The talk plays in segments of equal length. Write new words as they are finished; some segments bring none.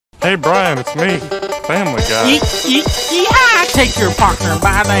Hey Brian, it's me, Family Guy. Yeehaw! Take your partner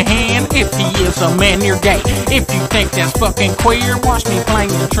by the hand if he is a man, you're gay. If you think that's fucking queer, watch me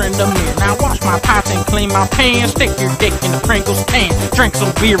playing trend a mirror. Now wash my pots and clean my pans. Stick your dick in the Pringles can. Drink some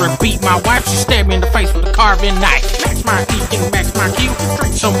beer and beat my wife. She stabbed me in the face with a carving knife. Max my E and max my Q.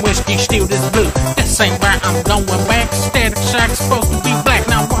 Drink some whiskey, steal this blue. This ain't where I'm going back. Static Shack's supposed to be black.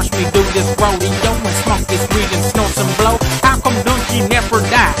 Now watch me do this rodeo and smoke this weed and snort some blow. How come Dunkey never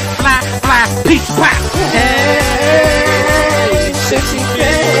die? Fly, fly, peach pie. Hey, sexy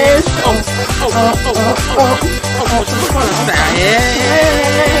bitch.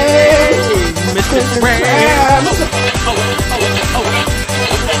 Hey, Mr. Krabs.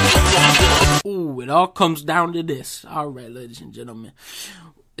 Ooh, it all comes down to this. All right, ladies and gentlemen.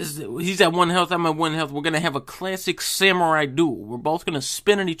 He's at 1 health, I'm at 1 health. We're going to have a classic samurai duel. We're both going to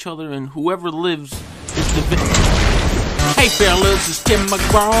spin at each other, and whoever lives is the victor. Hey fellas, it's Tim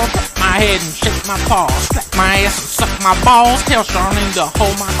McGraw. Pat my head and shake my paws. Slap my ass and suck my balls. Tell Charlene to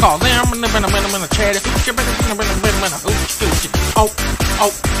hold my call. Then I'm gonna chat it.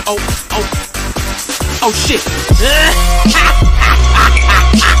 Oh shit.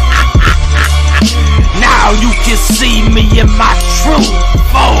 Now you can see me in my true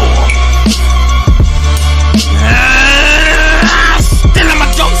form. Stealing my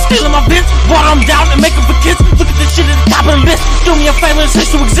jokes, stealing my bits. Water them down and make them for kids. Look at this shit at the top of the list. Do me a favor and cease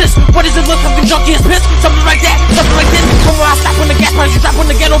to exist. What does it look like the junkie is pissed? Something like that, something like this. From where I stop when the gas prices drop,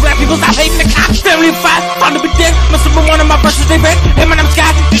 when the ghetto black people stop hating the cops. Family of 5, found to be dead. Must have been one of my verses they read. Hey man, I'm Sky.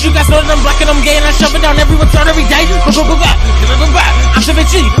 Did you guys know that I'm black and I'm gay and I shove it down everyone's throat every day? I'm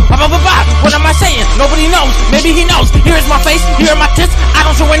Savage. What am I saying? Nobody knows. Maybe he knows. Here is my face. Here are my tits. I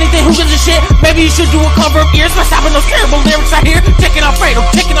don't show anything. Who gives a shit? Maybe you should do a cover of ears by stopping those terrible lyrics I hear. Taking Alfredo.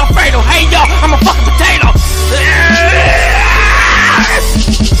 Hey y'all, I'm a fucking potato.